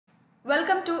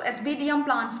Welcome to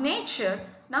SBDM.Plants Nature.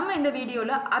 நம்ம இந்த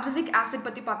வீடியோல Abscisic acid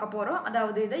பத்தி பார்க்க போறோம்.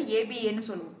 அதாவது இதை ABA ன்னு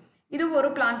சொல்லுவோம். இது ஒரு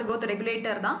plant growth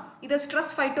regulator தான். இதை stress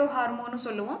phytohormone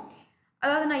சொல்லுவோம்.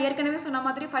 அதாவது நான் ஏற்கனவே சொன்ன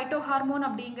மாதிரி phytohormone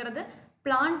அப்படிங்கிறது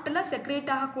plantல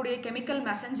secrete ஆகக்கூடிய chemical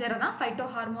messenger தான்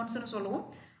phytohormones ன்னு சொல்லுவோம்.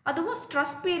 அதுவும்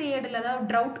stress periodல அதாவது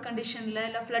drought conditionல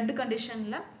இல்ல flood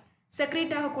conditionல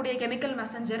secrete ஆகக்கூடிய chemical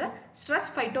messenger stress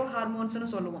phytohormones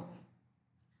ன்னு சொல்லுவோம்.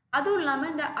 அதுவும்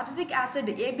இல்லாமல் இந்த அப்சிசிக் ஆசிட்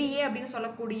ABA அப்படின்னு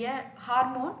சொல்லக்கூடிய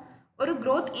ஹார்மோன் ஒரு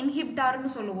growth inhibitorன்னு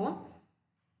சொல்லுவோம்.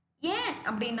 ஏன்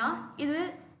அப்படின்னா இது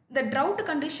இந்த ட்ரவுட்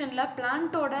கண்டிஷனில்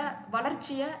பிளான்ட்டோட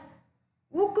வளர்ச்சியை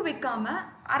ஊக்குவிக்காமல்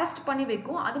அரெஸ்ட் பண்ணி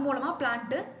வைக்கும். அது மூலமாக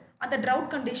பிளான்ட்டு அந்த ட்ரவுட்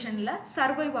கண்டிஷனில்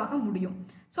சர்வைவ் ஆக முடியும்.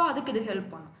 ஸோ அதுக்கு இது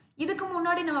ஹெல்ப் பண்ணும். இதுக்கு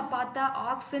முன்னாடி நம்ம பார்த்த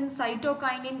ஆக்சின்,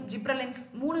 சைட்டோகைனின், ஜிப்ரலின்ஸ்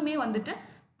மூணுமே வந்துட்டு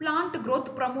பிளான்ட்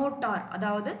growth ப்ரமோட்டார்,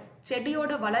 அதாவது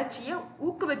செடியோட வளர்ச்சியை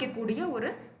ஊக்குவிக்கக்கூடிய ஒரு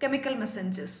கெமிக்கல்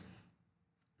மெசஞ்சர்ஸ்.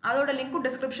 அதோட லிங்க்கும்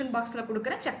டிஸ்கிரிப்ஷன் பாக்ஸில்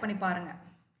கொடுக்குறேன், செக் பண்ணி பாருங்கள்.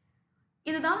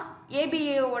 இதுதான்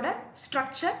ஏபிஏவோட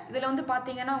ஸ்ட்ரக்சர். இதில் வந்து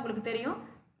பார்த்தீங்கன்னா உங்களுக்கு தெரியும்,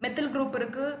 மெத்தில் குரூப்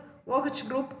இருக்குது, OH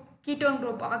group, ketone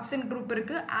group, auxin group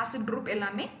இருக்குது, ஆசிட் குரூப்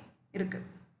எல்லாமே இருக்குது.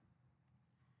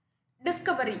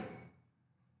 டிஸ்கவரி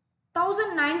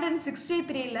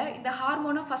 1963ல் இந்த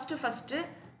ஹார்மோனை ஃபஸ்ட்டு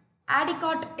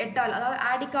DICOT எட்டால், அதாவது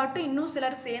DICOT இன்னும்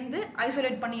சிலர் சேர்ந்து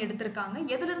ஐசோலேட் பண்ணி எடுத்திருக்காங்க.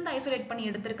 எதிலிருந்து ஐசோலேட் பண்ணி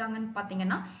எடுத்திருக்காங்கன்னு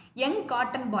பார்த்தீங்கன்னா யங்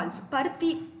காட்டன் பால்ஸ், பருத்தி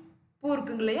பூ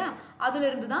இருக்குங்க இல்லையா,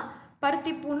 அதிலிருந்து தான்.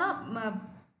 பருத்தி பூனா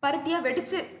பருத்தியாக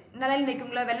வெடித்து நிலையில்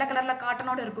நிற்குங்களா, வெள்ளை கலரில்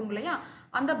காட்டனோடு இருக்குங்க இல்லையா,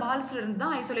 அந்த பால்ஸ்லேருந்து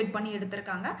தான் ஐசோலேட் பண்ணி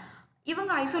எடுத்திருக்காங்க.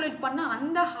 இவங்க ஐசோலேட் பண்ண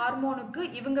அந்த ஹார்மோனுக்கு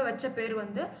இவங்க வச்ச பேர்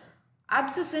வந்து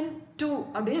Abscisic 2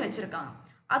 அப்படின்னு வச்சுருக்காங்க.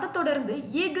 அதை தொடர்ந்து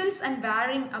ஈகிள்ஸ் அண்ட்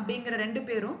வேரிங் அப்படிங்கிற ரெண்டு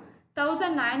பேரும்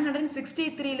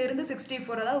 1963லிருந்து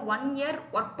 64, அதாவது 1 இயர்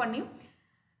ஒர்க் பண்ணி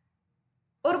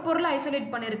ஒரு பொருளை ஐசோலேட்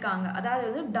பண்ணியிருக்காங்க.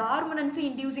 அதாவது டார்மினன்சி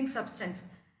இன்டியூசிங் சப்ஸ்டன்ஸ்,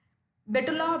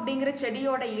 பெட்டுலா அப்படிங்கிற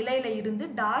செடியோட இலையில இருந்து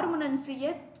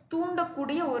டார்மினன்சியை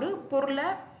தூண்டக்கூடிய ஒரு பொருளை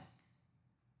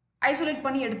ஐசோலேட்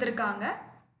பண்ணி எடுத்திருக்காங்க.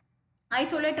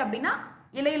 ஐசோலேட் அப்படின்னா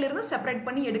இலையிலிருந்து செப்பரேட்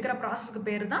பண்ணி எடுக்கிற ப்ராசஸ்க்கு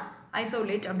பேர் தான்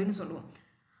ஐசோலேட் அப்படின்னு சொல்லுவோம்.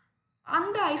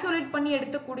 அந்த ஐசோலேட் பண்ணி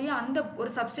எடுக்கக்கூடிய அந்த ஒரு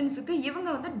சப்ஸ்டன்ஸுக்கு இவங்க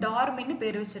வந்து டார்மின்னு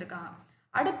பேர் வச்சுருக்காங்க.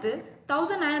 அடுத்து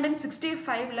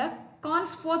 1965ல்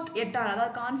கான்ஸ்போர்த் எட்டால்,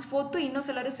 அதாவது கான்ஸ்போர்த்து இன்னும்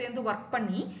சிலர் சேர்ந்து ஒர்க்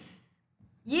பண்ணி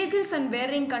ஈகிள்ஸ் அண்ட்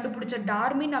வேரிங் கண்டுபிடிச்ச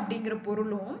டார்மின் அப்படிங்கிற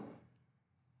பொருளும்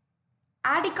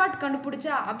DICOT கண்டுபிடிச்ச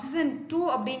அப்சிசிக் 2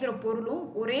 அப்படிங்கிற பொருளும்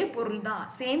ஒரே பொருள் தான்,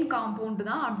 சேம் காம்பவுண்டு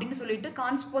தான் அப்படின்னு சொல்லிட்டு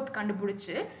கான்ஸ்போர்த்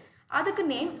கண்டுபிடிச்சு அதுக்கு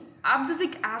நேம்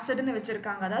அப்சிசிக் ஆசிட்னு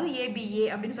வச்சுருக்காங்க. அதாவது ABA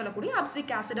அப்படின்னு சொல்லக்கூடிய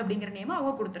அப்சிசிக் ஆசிட் அப்படிங்கிற நேம்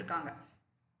அவங்க கொடுத்துருக்காங்க.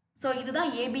 ஸோ இதுதான்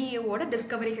ABAவோட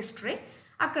டிஸ்கவரி ஹிஸ்ட்ரி.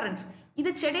 அக்கரன்ஸ் இது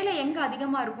செடியில் எங்கே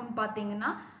அதிகமாக இருக்கும்னு பார்த்தீங்கன்னா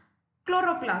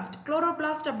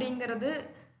குளோரோபிளாஸ்ட் அப்படிங்கிறது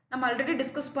நம்ம ஆல்ரெடி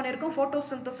டிஸ்கஸ் பண்ணியிருக்கோம்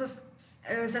ஃபோட்டோசிந்தசிஸ்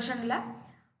செஷனில்.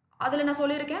 அதில் நான்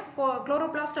சொல்லியிருக்கேன்,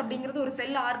 குளோரோபிளாஸ்ட் அப்படிங்கிறது ஒரு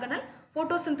செல் ஆர்கனல்,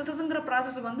 ஃபோட்டோசிந்தசிஸ்ங்கிற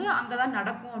ப்ராசஸ் வந்து அங்கே தான்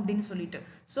நடக்கும் அப்படின்னு சொல்லிட்டு.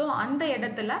 ஸோ அந்த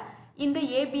இடத்துல இந்த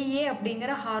ABA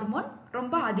அப்படிங்கிற ஹார்மோன்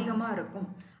ரொம்ப அதிகமாக இருக்கும்.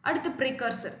 அடுத்து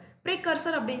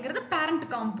ப்ரீகர்சர் அப்படிங்கிறது பேரண்ட்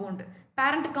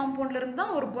காம்பவுண்ட்லேருந்து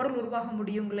தான் ஒரு பொருள் உருவாக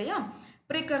முடியும் இல்லையா.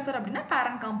 ப்ரீகர்சர் அப்படின்னா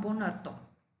பேரண்ட் காம்பவுண்ட்னு அர்த்தம்.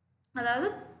 அதாவது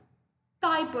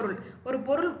தாய்ப்பொருள். ஒரு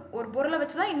பொருளை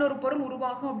வச்சு தான் இன்னொரு பொருள்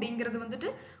உருவாகும் அப்படிங்கிறது வந்துட்டு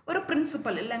ஒரு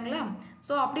பிரின்சிபல் இல்லைங்களா.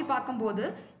 ஸோ அப்படி பார்க்கும்போது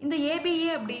இந்த ABA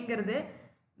அப்படிங்கிறது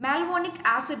மேல்வோனிக்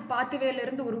ஆசிட்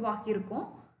பாத்வேலேருந்து உருவாகி இருக்கும்,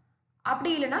 அப்படி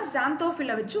இல்லைன்னா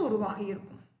ஜாந்தோஃபிலை வச்சு உருவாகி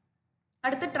இருக்கும்.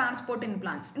 அடுத்து டிரான்ஸ்போர்ட் இன்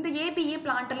பிளான்ட்ஸ். இந்த ABA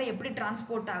பிளான்ட்டில் எப்படி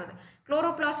டிரான்ஸ்போர்ட் ஆகுது?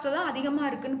 குளோரோபிளாஸ்ட்டில் தான் அதிகமாக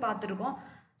இருக்குதுன்னு பார்த்துருக்கோம்.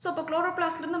 ஸோ இப்போ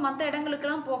குளோரோபிளாஸ்ட்லேருந்து மற்ற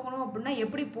இடங்களுக்கெல்லாம் போகணும் அப்படின்னா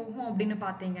எப்படி போகும் அப்படின்னு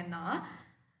பார்த்தீங்கன்னா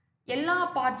எல்லா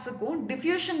பார்ட்ஸுக்கும்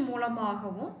டிஃப்யூஷன்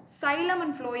மூலமாகவும் சைலம்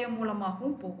அண்ட் ஃப்ளோயம்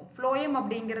மூலமாகவும் போகும். ஃப்ளோயம்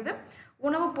அப்படிங்கிறது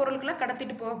உணவுப் பொருட்களை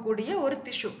கடத்திட்டு போகக்கூடிய ஒரு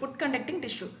tissue, food conducting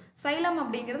tissue. Xylem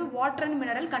அப்படிங்கிறது water and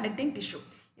mineral conducting tissue.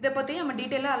 இதை பற்றி நம்ம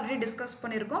டீட்டெயிலாக ஆல்ரெடி டிஸ்கஸ்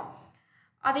பண்ணியிருக்கோம்,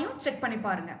 அதையும் செக் பண்ணி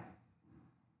பாருங்கள்.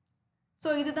 ஸோ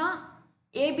இதுதான்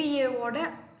ABAவோட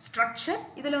ஸ்ட்ரக்சர்.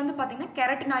 இதில் வந்து பார்த்திங்கன்னா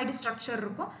கெரட்டினாய்டு ஸ்ட்ரக்சர்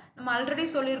இருக்கும். நம்ம ஆல்ரெடி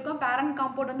சொல்லியிருக்கோம் பேரண்ட்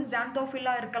காம்பவுண்ட் வந்து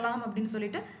ஜாந்தோஃபிலாக இருக்கலாம் அப்படின்னு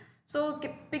சொல்லிட்டு. ஸோ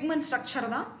பிக்மெண்ட் ஸ்ட்ரக்சர்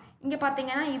தான். இங்கே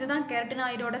பார்த்தீங்கன்னா இதுதான்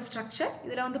கெரட்டினாய்டோட ஸ்ட்ரக்சர்.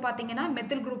 இதில் வந்து பார்த்தீங்கன்னா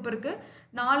மெத்தில் குரூப் இருக்குது,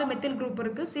 4 மெத்தில் குரூப்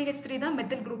இருக்குது. CH3 தான்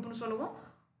மெத்தில் குரூப்னு சொல்லுவோம்.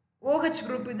 OH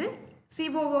குரூப், இது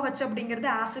COOH அப்படிங்கிறது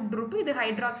ஆசிட் குரூப், இது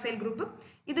ஹைட்ராக்சைல் குரூப்பு,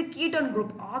 இது கீட்டோன்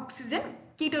குரூப், ஆக்சிஜன்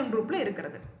கீட்டோன் குரூப்பில்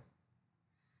இருக்கிறது.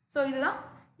 ஸோ இதுதான்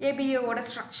ABAவோட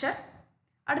ஸ்ட்ரக்சர்.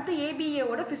 அடுத்து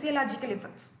ABAவோட ஃபிசியலாஜிக்கல்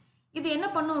எஃபெக்ட்ஸ். இது என்ன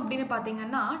பண்ணும் அப்படின்னு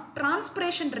பார்த்தீங்கன்னா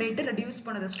டிரான்ஸ்பிரேஷன் ரேட்டை ரெடியூஸ்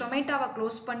பண்ணுது. ஸ்டொமேட்டாவை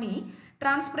க்ளோஸ் பண்ணி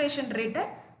டிரான்ஸ்பிரேஷன் ரேட்டை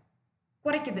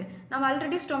குறைக்குது. நம்ம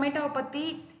ஆல்ரெடி ஸ்டொமேட்டாவை பற்றி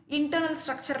இன்டர்னல்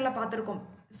ஸ்ட்ரக்சரில் பார்த்துருக்கோம்.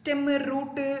 Stem,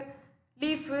 route,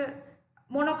 leaf,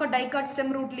 monocot, dicot,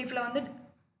 stem, root, லீஃபில் வந்து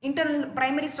இன்டர்னல்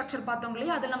பிரைமரி ஸ்ட்ரக்சர் பார்த்தோம்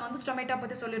இல்லையா, அதில் நம்ம வந்து ஸ்டொமேட்டா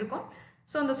பற்றி சொல்லியிருக்கோம்.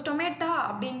 ஸோ அந்த ஸ்டொமேட்டா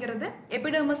அப்படிங்கிறது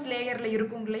எபிடர்மஸ் லேயரில்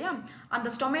இருக்கும் இல்லையா, அந்த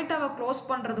ஸ்டொமேட்டாவை க்ளோஸ்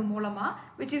பண்ணுறது மூலமாக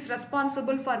which is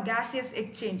responsible for gaseous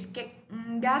exchange.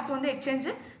 Case வந்து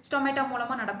எக்ஸ்சேஞ்சு ஸ்டொமேட்டா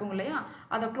மூலமாக நடக்கும் இல்லையா,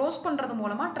 அதை க்ளோஸ் பண்ணுறது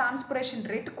மூலமாக டிரான்ஸ்பிரேஷன்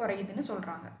ரேட் குறையுதுன்னு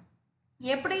சொல்கிறாங்க.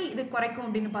 எப்படி இது குறைக்கும்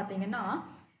அப்படின்னு பார்த்தீங்கன்னா,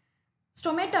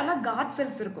 ஸ்டொமேட்டாவில் காட்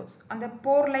செல்ஸ் இருக்கும். அந்த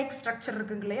போர் லைக் ஸ்ட்ரக்சர்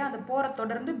இருக்குங்க இல்லையா, அந்த போரை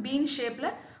தொடர்ந்து பீன்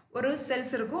ஷேப்பில் ஒரு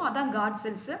செல்ஸ் இருக்கும், அதான் காட்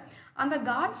செல்ஸு. அந்த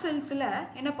காட் செல்ஸில்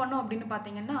என்ன பண்ணும் அப்படின்னு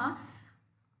பார்த்தீங்கன்னா,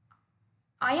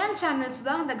 அயன் சேனல்ஸ்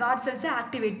தான் அந்த காட் செல்ஸை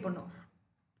ஆக்டிவேட் பண்ணும்.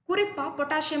 குறிப்பாக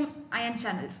பொட்டாசியம் அயன்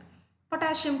சேனல்ஸ்.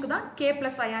 பொட்டாசியம்க்கு தான்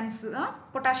K+ அயான்ஸ் தான்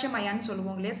பொட்டாசியம் அயான்னு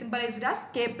சொல்லுவோம் இல்லையா, சிம்பலைஸ்ட் ஆஸ்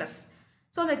K+.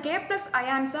 ஸோ அந்த K+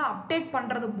 அயான்ஸை அப்டேக்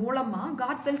பண்ணுறது மூலமாக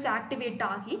காட் செல்ஸ் ஆக்டிவேட்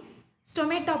ஆகி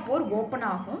ஸ்டொமேட்டா போர் ஓப்பன்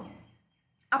ஆகும்.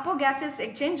 அப்போது கேஸஸ்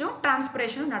எக்ஸ்சேஞ்சும்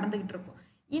டிரான்ஸ்பிரேஷனும் நடந்துக்கிட்டு இருக்கும்.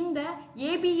 இந்த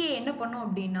ABA என்ன பண்ணும்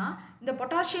அப்படின்னா, இந்த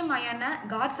பொட்டாசியம் அயனை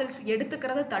காட் செல்ஸ்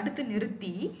எடுத்துக்கிறத தடுத்து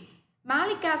நிறுத்தி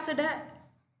மேலிக் ஆசிடை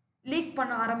லீக்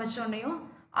பண்ண ஆரம்பித்தோடனையும்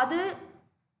அது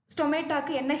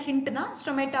ஸ்டொமேட்டாவுக்கு என்ன ஹிண்ட்னா,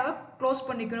 ஸ்டொமேட்டாவை க்ளோஸ்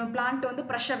பண்ணிக்கணும், பிளான்ட் வந்து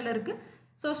ப்ரெஷரில் இருக்குது,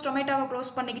 ஸோ ஸ்டொமேட்டாவை க்ளோஸ்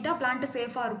பண்ணிக்கிட்டால் பிளான்ட்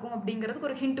சேஃபாக இருக்கும் அப்படிங்கிறதுக்கு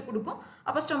ஒரு ஹிண்ட் கொடுக்கும்.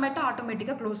 அப்போ ஸ்டொமேட்டா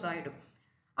ஆட்டோமேட்டிக்காக க்ளோஸ் ஆகிடும்.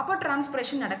 அப்போ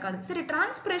டிரான்ஸ்பிரேஷன் நடக்காது. சரி,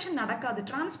 டிரான்ஸ்பிரேஷன் நடக்காது.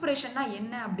 டிரான்ஸ்பிரேஷன்னா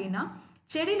என்ன அப்படின்னா,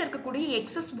 செடியில் இருக்கக்கூடிய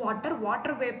எக்ஸஸ்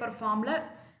வாட்டர் வேப்பர் ஃபார்மில்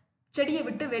செடியை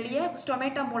விட்டு வெளியே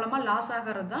ஸ்டொமேட்டா மூலமாக லாஸ்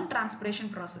ஆகிறது தான்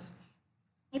டிரான்ஸ்பிரேஷன் ப்ராசஸ்.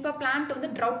 இப்போ பிளான்ட் வந்து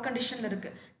ட்ரவுட் கண்டிஷனில்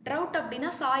இருக்குது. ட்ரவுட் அப்படின்னா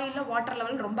சாயிலில் வாட்டர்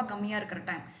லெவல் ரொம்ப கம்மியாக இருக்கிற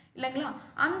டைம் இல்லைங்களா,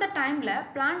 அந்த டைமில்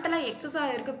பிளான்ட்டெல்லாம்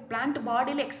எக்ஸஸாக பிளான்ட்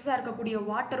பாடியில் எக்ஸஸாக இருக்கக்கூடிய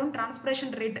வாட்டரும்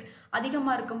டிரான்ஸ்பிரேஷன் ரேட்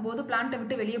அதிகமாக இருக்கும்போது பிளான்ட்டை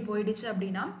விட்டு வெளியே போயிடுச்சு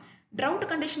அப்படின்னா, ட்ரவுட்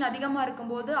கண்டிஷன் அதிகமாக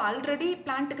இருக்கும்போது ஆல்ரெடி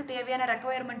பிளான்ட்டுக்கு தேவையான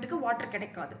ரெக்குவயர்மெண்ட்டுக்கு வாட்டர்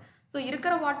கிடைக்காது. ஸோ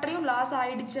இருக்கிற வாட்டரையும் லாஸ்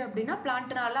ஆகிடுச்சு அப்படின்னா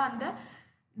பிளான்ட்னால அந்த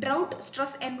ட்ரவுட்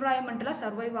ஸ்ட்ரெஸ் என்வரான்மெண்ட்டில்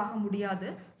சர்வைவ் ஆக முடியாது.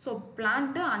 ஸோ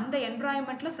பிளான்ட்டு அந்த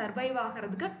என்வரான்மெண்ட்டில் சர்வைவ்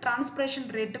ஆகிறதுக்கு டிரான்ஸ்பிரேஷன்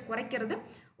ரேட்டு குறைக்கிறது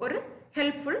ஒரு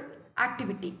ஹெல்ப்ஃபுல்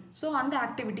ஆக்டிவிட்டி. ஸோ அந்த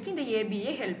ஆக்டிவிட்டிக்கு இந்த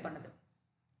ABA ஹெல்ப் பண்ணுது.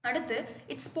 அடுத்து,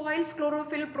 it spoils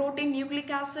chlorophyll, protein,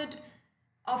 nucleic acid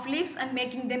of leaves and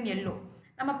making them yellow.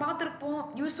 நம்ம பார்த்துருப்போம்,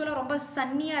 யூஸ்வலாக ரொம்ப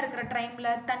சன்னியாக இருக்கிற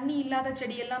டைமில் தண்ணி இல்லாத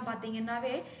செடியெல்லாம்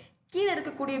பார்த்தீங்கன்னாவே கீழே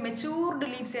இருக்கக்கூடிய மெச்சூர்டு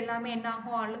லீவ்ஸ் எல்லாமே என்ன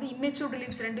ஆகும், அல்லது இம்மெச்சூர்டு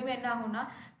லீவ்ஸ் ரெண்டுமே என்ன ஆகும்னா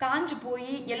காஞ்சு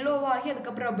போய் எல்லோவாகி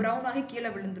அதுக்கப்புறம் ப்ரௌன் ஆகி கீழே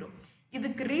விழுந்துடும்.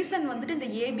 இதுக்கு ரீசன் வந்துட்டு இந்த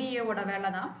ABAவோட வேலை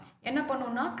தான். என்ன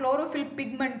பண்ணுன்னா, குளோரோஃபில்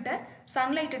பிக்மெண்ட்டை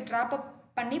சன்லைட்டை ட்ராப் அப்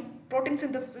பண்ணி ப்ரோட்டீன்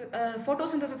சிந்தசிஸ்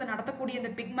ஃபோட்டோசிந்தசிஸை நடத்தக்கூடிய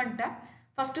இந்த பிக்மெண்ட்டை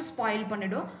ஃபஸ்ட்டு ஸ்பாயில்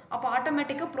பண்ணிவிடும். அப்போ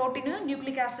ஆட்டோமேட்டிக்காக ப்ரோட்டீனும்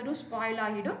நியூக்ளிக் ஆசிடும் ஸ்பாயில்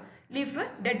ஆகிடும், லீஃபு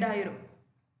டெட் ஆகிடும்.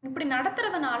 இப்படி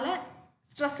நடத்துறதுனால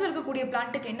ஸ்ட்ரெஸ்ஸில் இருக்கக்கூடிய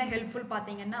பிளான்ட்டுக்கு என்ன ஹெல்ப்ஃபுல்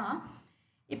பார்த்தீங்கன்னா,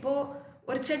 இப்போது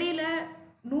ஒரு செடியில்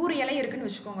 100 இலை இருக்குதுன்னு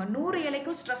வச்சுக்கோங்க. 100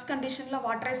 இலைக்கும் ஸ்ட்ரெஸ் கண்டிஷனில்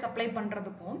வாட்டரை சப்ளை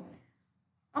பண்ணுறதுக்கும்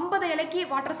 50 இலைக்கு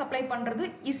வாட்டர் சப்ளை பண்ணுறது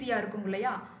ஈஸியாக இருக்கும்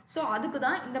இல்லையா. ஸோ அதுக்கு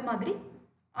தான் இந்த மாதிரி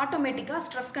ஆட்டோமேட்டிக்காக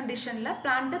ஸ்ட்ரெஸ் கண்டிஷனில்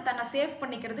பிளான்ட்டு தன்னை சேவ்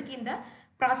பண்ணிக்கிறதுக்கு இந்த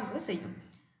ப்ராசஸை செய்யும்.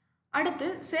 அடுத்து,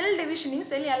 செல் டிவிஷனையும்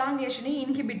செல் எலாங்கேஷனையும்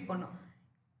இன்ஹிபிட் பண்ணும்.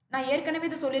 நான் ஏற்கனவே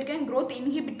இதை சொல்லியிருக்கேன், க்ரோத்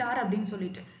இன்ஹிபிட்டார் அப்படின்னு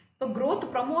சொல்லிட்டு. இப்போ க்ரோத்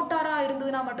ப்ரமோட்டாராக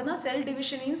இருந்ததுன்னா மட்டும்தான் செல்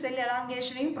டிவிஷனையும் செல்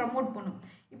எலாங்கேஷனையும் ப்ரமோட் பண்ணும்.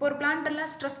 இப்போ ஒரு பிளான்ட்டில்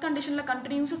ஸ்ட்ரெஸ் கண்டிஷனில்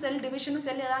கண்டினியூஸாக செல் டிவிஷனும்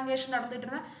செல் எலாங்கேஷன் நடந்துகிட்டு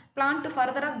இருந்தால் பிளான்ட்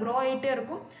ஃபர்தராக க்ரோ ஆகிட்டே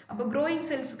இருக்கும். அப்போ க்ரோயிங்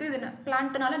செல்ஸுக்கு இது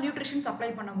பிளான்ட்னால நியூட்ரிஷன் சப்ளை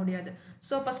பண்ண முடியாது.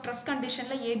 ஸோ இப்போ ஸ்ட்ரெஸ்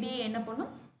கண்டிஷனில் ABA என்ன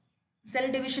பண்ணும்,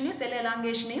 செல் டிவிஷனையும் செல்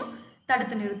எலாங்கேஷனையும்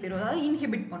தடுத்து நிறுத்திடும், அதாவது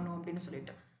இன்ஹிபிட் பண்ணும் அப்படின்னு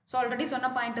சொல்லிட்டு. ஸோ ஆல்ரெடி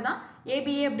சொன்ன பாயிண்ட் தான்,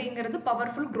 ABA அப்படிங்கிறது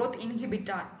பவர்ஃபுல் க்ரோத்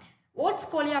இன்ஹிபிட்டார்.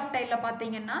 ஓட்ஸ் கோலியாப்டைலில்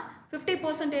பார்த்தீங்கன்னா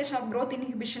 50% ஆஃப் க்ரோத்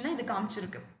இன்ஹிபிஷனை இது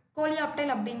காமிச்சிருக்கு.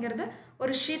 கோலியாப்டைல் அப்படிங்கிறது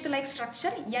ஒரு sheath like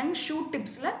structure, young shoot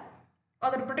டிப்ஸில்,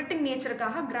 அதோட ப்ரொடெக்டிங்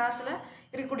நேச்சருக்காக கிராஸில்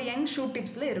இருக்கக்கூடிய யங் ஷூட்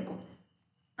டிப்ஸில் இருக்கும்.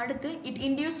 அடுத்து, it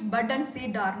induce but and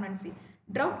seat dormancy.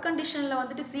 Trout கண்டிஷனில்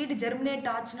வந்துட்டு சீடு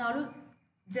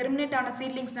ஜெர்மினேட் ஆன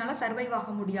சீட்லிங்ஸ்னால சர்வைவ்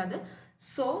ஆக முடியாது.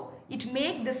 So it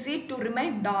make the seat to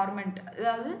remain torment,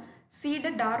 அதாவது சீடை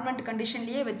டார்மெண்ட்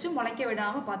கண்டிஷன்லேயே வச்சு முளைக்க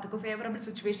விடாமல் பார்த்துக்கும் ஃபேவரபிள்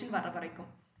சுச்சுவேஷன் வர வரைக்கும்.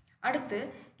 அடுத்து,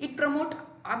 it promote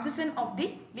அப்சிசன் of the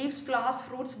leaves, flowers,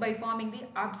 fruits by farming the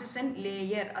அப்சிசன்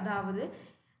layer. அதாவது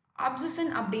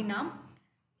அப்சிசன் அப்படின்னா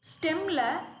ஸ்டெம்மில்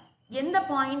எந்த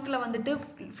பாயிண்டில் வந்துட்டு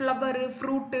ஃப்ளவரு,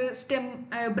 ஃப்ரூட்டு, ஸ்டெம்,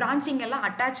 பிரான்ச்சிங் எல்லாம்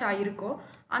அட்டாச் ஆகிருக்கோ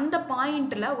அந்த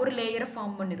பாயிண்டில் ஒரு லேயரை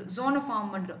ஃபார்ம் பண்ணிடும், ஜோனை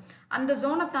ஃபார்ம் பண்ணிடும். அந்த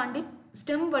ஜோனை தாண்டி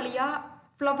ஸ்டெம் வழியாக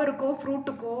ஃப்ளவருக்கோ,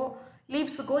 ஃப்ரூட்டுக்கோ,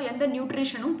 லீவ்ஸுக்கோ எந்த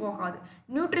நியூட்ரிஷனும் போகாது.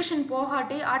 நியூட்ரிஷன்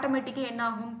போகாட்டி ஆட்டோமேட்டிக்காக என்ன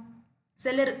ஆகும்,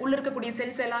 உள்ள இருக்கக்கூடிய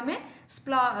செல்ஸ் எல்லாமே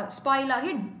ஸ்பாயில்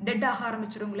ஆகி டெட் ஆக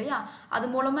ஆரம்பிச்சிடும் இல்லையா. அது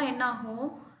மூலமாக என்ன ஆகும்,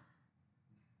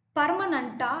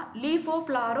 பர்மனண்ட்டாக லீஃபோ,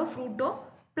 ஃப்ளாரோ, ஃப்ரூட்டோ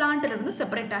பிளான்ட்டிலிருந்து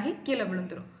செப்பரேட் ஆகி கீழே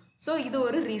விழுந்துடும். ஸோ இது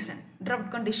ஒரு ரீசன்,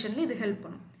 ட்ரவுட் கண்டிஷனில் இது ஹெல்ப்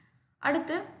பண்ணும்.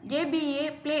 அடுத்து, ABA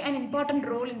play an important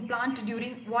role in plant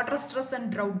during water stress and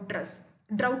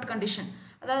drought condition.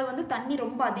 அதாவது வந்து தண்ணி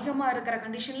ரொம்ப அதிகமாக இருக்கிற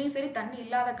கண்டிஷன்லேயும் சரி தண்ணி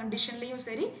இல்லாத கண்டிஷன்லேயும்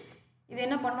சரி இது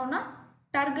என்ன பண்ணோம்னா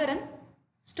டர்கரன்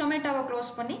ஸ்டொமேட்டோவை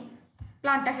க்ளோஸ் பண்ணி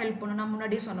பிளான்ட்டை ஹெல்ப் பண்ணும். நான்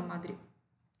முன்னாடியே சொன்ன மாதிரி.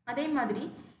 அதே மாதிரி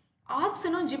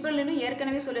ஆக்சினும் ஜிப்பரலினும்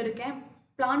ஏற்கனவே சொல்லியிருக்கேன்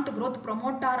பிளான்ட் க்ரோத்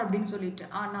ப்ரொமோட்டார் அப்படின்னு சொல்லிட்டு.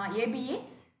 ஆனால் ஏபிஏ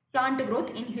பிளான்ட்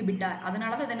க்ரோத் இன்ஹிபிட்டார்.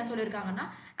 அதனால தான் என்ன சொல்லியிருக்காங்கன்னா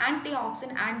anti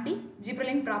auxin anti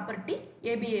gibberellin property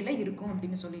ஏபிஏல இருக்கும்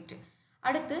அப்படின்னு சொல்லிட்டு.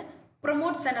 அடுத்து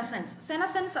ப்ரொமோட் செனசன்ஸ்.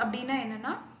 செனசன்ஸ் அப்படின்னா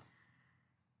என்னன்னா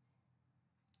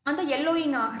அந்த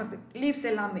எல்லோயிங் ஆகிறது லீவ்ஸ்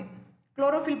எல்லாமே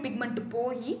குளோரோஃபில் பிக்மெண்ட்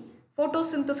போய்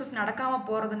ஃபோட்டோசிந்தசிஸ் நடக்காமல்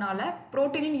போகிறதுனால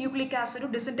புரோட்டீனின் நியூக்ளிக்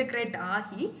ஆசிடும் டிஸ்இன்டெகிரேட்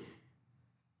ஆகி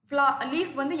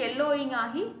லீஃப் வந்து எல்லோயிங்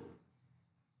ஆகி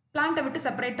பிளான்ட்டை விட்டு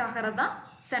செப்பரேட் ஆகிறது தான்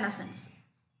செனசன்ஸ்.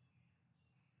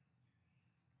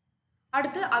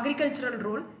 அடுத்து அக்ரிகல்ச்சரல்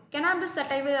ரோல். கெனாபிஸ்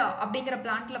சட்டைவே அப்படிங்கிற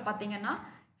பிளான்ட்டில் பார்த்தீங்கன்னா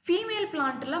ஃபீமேல்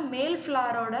பிளான்ட்டில் மேல்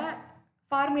ஃப்ளாரோட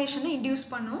ஃபார்மேஷனை இன்டியூஸ்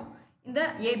பண்ணும் இந்த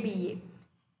ஏபிஏ.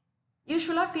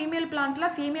 யூஸ்வலாக ஃபீமேல்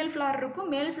பிளான்ட்டில் ஃபீமேல் ஃப்ளார் இருக்கும்,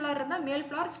 மேல் ஃப்ளார் இருந்தால் மேல்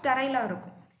ஃப்ளார் ஸ்டெரைலாக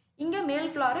இருக்கும். இங்கே மேல்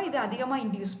ஃப்ளாரை இது அதிகமாக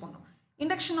இன்டியூஸ் பண்ணும்.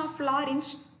 Induction of flower in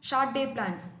short day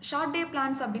plants. Short day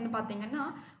plants அப்படின்னு பார்த்தீங்கன்னா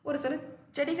ஒரு சில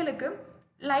செடிகளுக்கு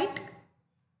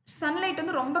சன்லைட்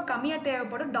வந்து ரொம்ப கம்மியாக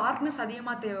தேவைப்படும், டார்க்னஸ்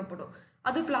அதிகமாக தேவைப்படும்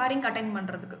அது ஃப்ளாரிங் அட்டைன்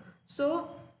பண்ணுறதுக்கு. ஸோ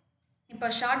இப்போ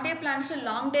ஷார்ட் டே பிளான்ட்ஸு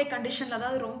லாங் டே கண்டிஷனில்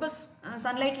அதாவது ரொம்ப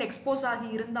சன்லைட்டில் எக்ஸ்போஸ் ஆகி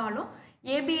இருந்தாலும்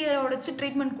ஏபிஏ வச்சு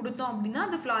ட்ரீட்மெண்ட் கொடுத்தோம் அப்படின்னா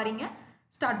அது ஃப்ளாரிங்கை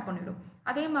ஸ்டார்ட் பண்ணிவிடும்.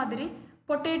 அதே மாதிரி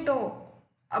பொட்டேட்டோ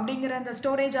அப்படிங்கிற அந்த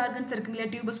ஸ்டோரேஜ் ஆர்கன்ஸ் இருக்குங்களா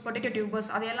டியூபர்ஸ், பொட்டேட்டோ டியூபர்ஸ்,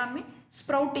 அது எல்லாமே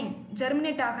ஸ்ப்ரவுட்டிங்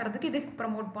ஜெர்மினேட் ஆகிறதுக்கு இது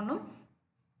ப்ரமோட் பண்ணும்.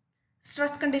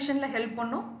 ஸ்ட்ரெஸ் கண்டிஷனில் ஹெல்ப்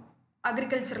பண்ணும்,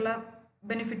 அக்ரிகல்ச்சரில்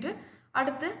பெனிஃபிட்டு.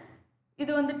 அடுத்து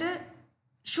இது வந்துட்டு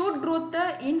ஷூட் க்ரோத்தை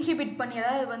இன்ஹிபிட் பண்ணி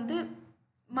அதாவது வந்து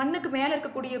மண்ணுக்கு மேலே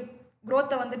இருக்கக்கூடிய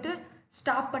க்ரோத்தை வந்துட்டு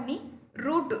ஸ்டாப் பண்ணி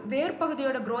ரூட் வேர்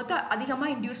பகுதியோட க்ரோத்தை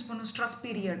அதிகமாக இன்டியூஸ் பண்ணும் ஸ்ட்ரெஸ்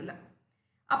பீரியடில்.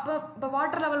 அப்போ இப்போ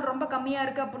வாட்டர் லெவல் ரொம்ப கம்மியாக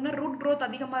இருக்குது அப்படின்னா ரூட் க்ரோத்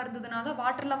அதிகமாக இருந்ததுனால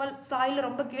வாட்டர் லெவல் சாயில்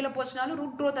ரொம்ப கீழே போச்சுனாலும்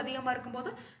ரூட் க்ரோத் அதிகமாக இருக்கும்போது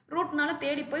ரூட்னால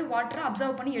தேடி போய் வாட்டரை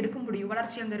அப்சர்வ் பண்ணி எடுக்க முடியும்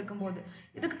வளர்ச்சி அங்கே இருக்கும்போது.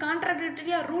 இதுக்கு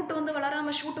கான்ட்ராடிக்டரியாக ரூட் வந்து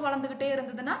வளராமல் ஷூட் வளர்ந்துக்கிட்டே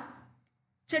இருந்ததுன்னா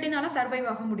செடினால சர்வைவ்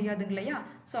ஆக முடியாதுங்க இல்லையா.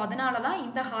 ஸோ அதனால தான்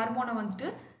இந்த ஹார்மோனை வந்துட்டு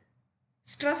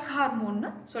ஸ்ட்ரெஸ்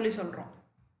ஹார்மோன்னு சொல்கிறோம்.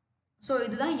 ஸோ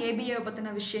இதுதான் ஏபிஏ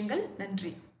பற்றின விஷயங்கள்.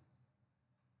 நன்றி.